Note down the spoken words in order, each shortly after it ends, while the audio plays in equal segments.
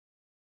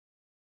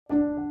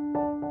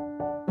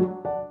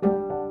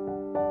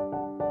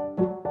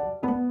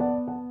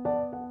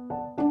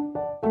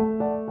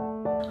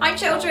Hi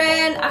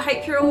children, I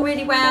hope you're all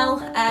really well.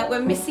 We're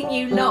missing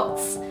you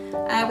lots.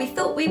 We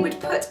thought we would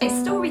put a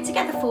story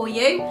together for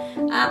you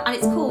and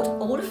it's called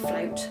All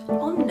Afloat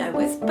on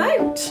Noah's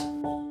Boat.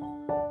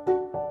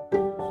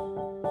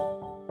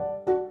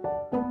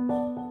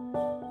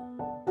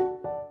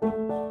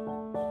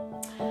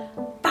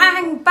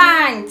 Bang,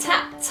 bang,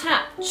 tap,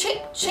 tap,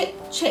 chip, chip,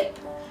 chip.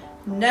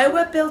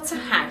 Noah built a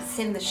house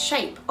in the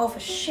shape of a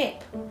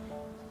ship.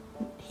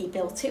 He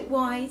built it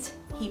wide,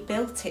 he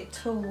built it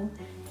tall.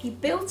 He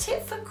built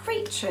it for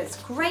creatures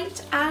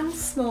great and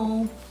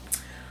small.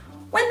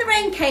 When the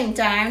rain came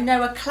down,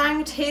 Noah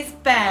clanged his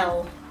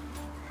bell,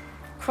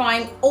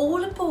 crying,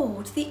 "All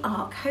aboard the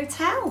Ark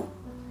Hotel.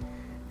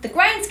 The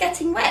ground's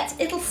getting wet,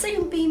 it'll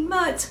soon be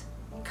mud.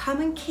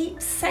 Come and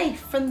keep safe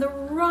from the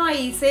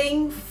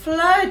rising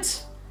flood."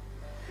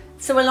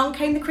 So along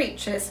came the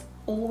creatures,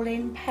 all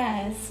in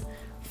pairs,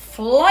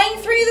 flying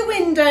through the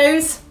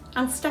windows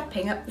and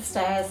stepping up the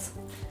stairs.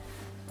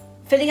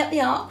 Filling up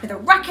the ark with a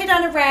racket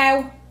and a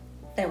row.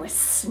 There were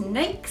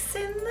snakes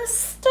in the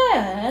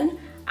stern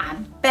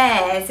and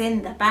bears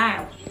in the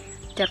bow.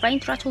 The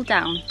rain rattled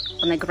down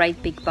on a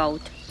great big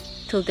boat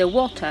till the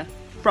water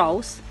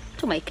froze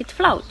to make it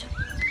float.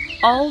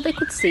 All they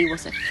could see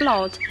was a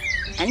flood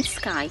and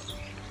sky,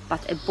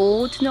 but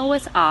aboard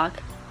Noah's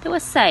Ark they were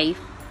safe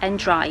and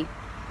dry.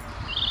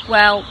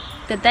 Well,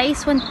 the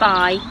days went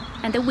by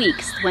and the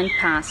weeks went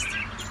past,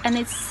 and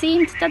it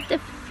seemed that the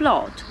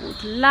flood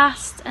would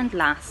last and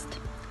last.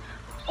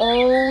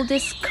 All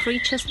these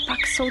creatures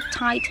packed so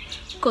tight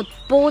got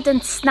bored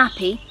and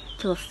snappy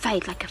till it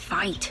felt like a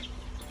fight.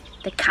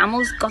 The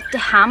camels got the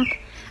hump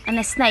and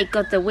the snake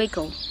got the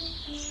wiggle,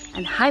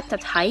 and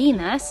hyped-up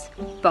hyenas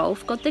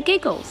both got the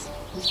giggles.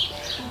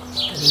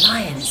 The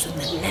lions and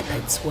the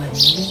leopards were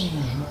mean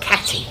and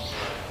catty,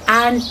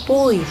 and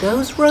boy,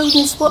 those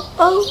rodents were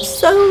oh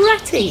so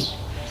ratty.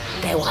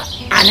 There were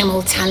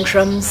animal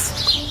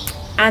tantrums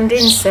and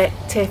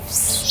insect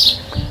tiffs,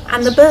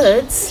 and the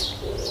birds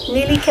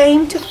nearly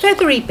came to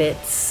feathery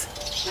bits.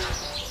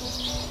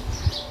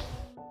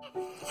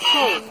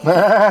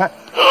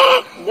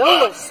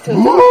 Noah stood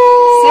up,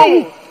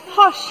 saying,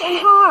 "Hush and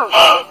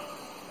hark!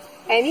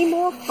 Any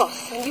more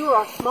fuss and you're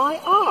off my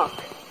ark."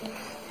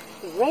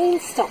 The rain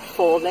stopped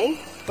falling,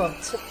 but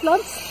the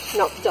flood's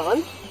not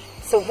done.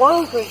 So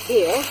while we're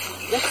here,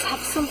 let's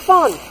have some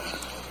fun.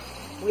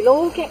 We'll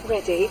all get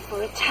ready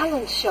for a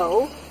talent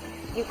show.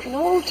 You can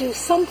all do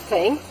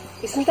something,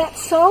 isn't that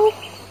so?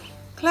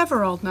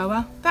 Clever old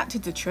Noah, that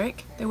did the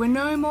trick. There were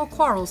no more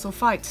quarrels or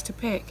fights to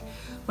pick.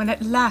 When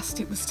at last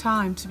it was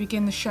time to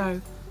begin the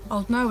show,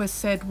 old Noah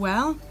said,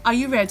 "Well, are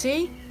you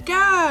ready?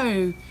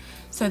 Go!"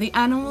 So the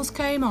animals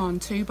came on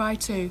 2 by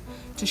 2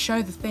 to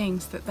show the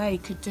things that they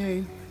could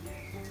do.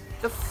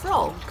 The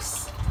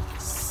frogs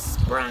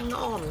sprang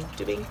on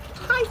doing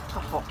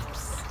hyper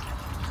hops.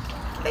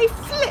 They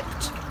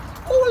flipped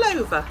all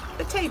over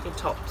the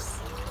tabletops.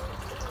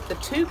 The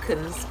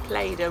toucans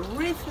played a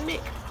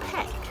rhythmic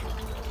peck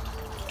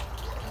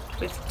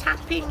with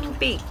tapping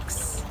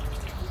beaks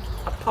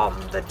upon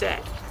the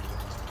deck.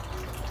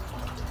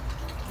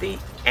 The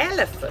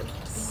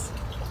elephants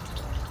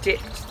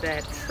dipped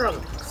their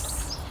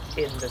trunks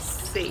in the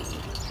sea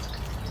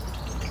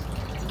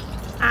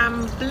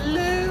and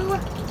blew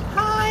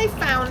high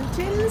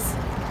fountains.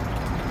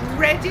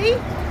 Ready?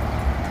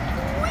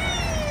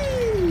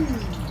 Whee!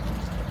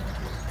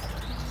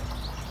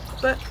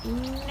 But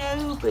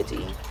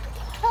nobody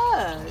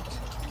heard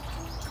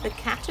the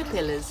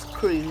caterpillars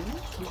croon.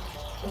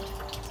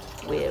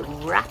 We're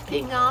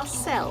wrapping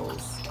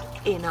ourselves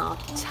in our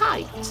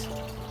tight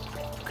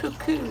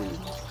cocoon.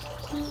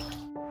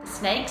 The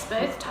snakes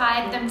both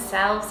tied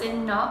themselves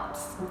in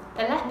knots.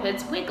 The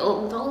leopards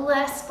wiggled all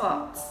their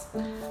spots.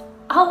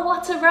 Oh,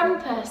 what a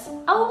rumpus!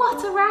 Oh,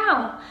 what a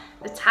row!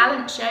 The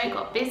talent show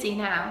got busy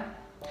now.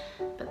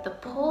 But the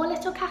poor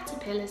little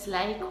caterpillars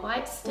lay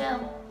quite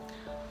still,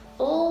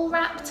 all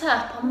wrapped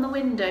up on the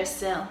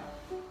windowsill.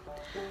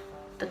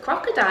 The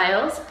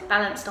crocodiles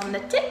balanced on the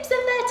tips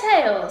of their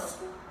tails,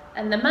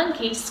 and the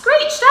monkeys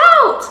screeched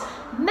out,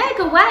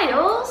 "Mega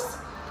whales!"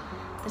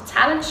 The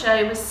talent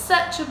show was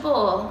such a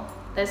ball,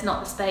 there's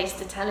not the space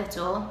to tell it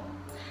all.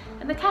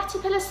 And the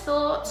caterpillars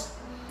thought,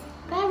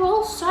 they're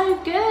all so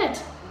good,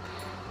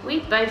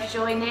 we'd both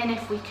join in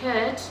if we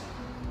could.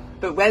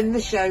 But when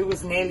the show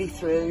was nearly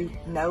through,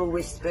 Noah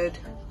whispered,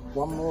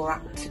 "One more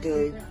act to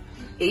do.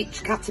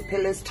 Each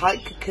caterpillar's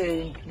tight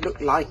cocoon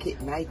looked like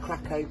it may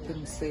crack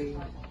open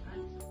soon."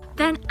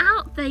 Then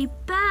out they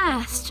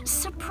burst,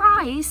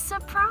 surprise,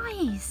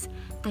 surprise!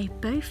 They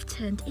both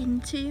turned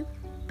into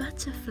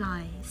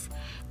butterflies.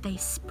 They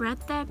spread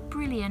their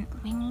brilliant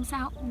wings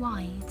out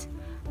wide,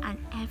 and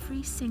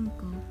every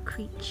single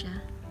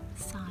creature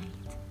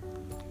sighed.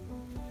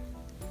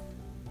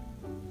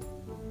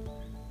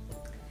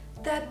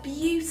 "They're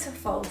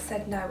beautiful,"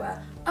 said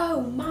Noah.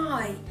 "Oh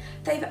my,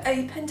 they've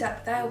opened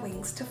up their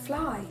wings to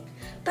fly.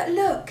 But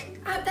look,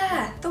 out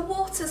there, the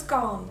water's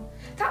gone.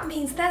 That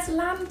means there's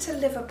land to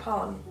live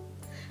upon.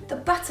 The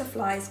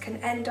butterflies can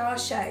end our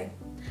show.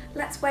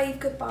 Let's wave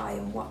goodbye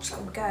and watch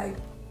them go."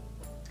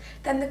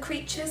 Then the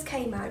creatures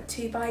came out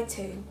 2 by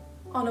 2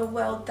 on a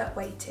world that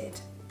waited,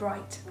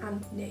 bright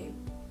and new.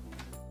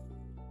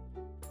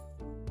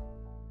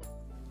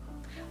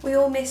 We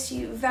all miss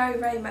you very,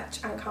 very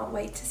much and can't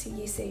wait to see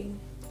you soon.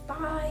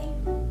 Bye!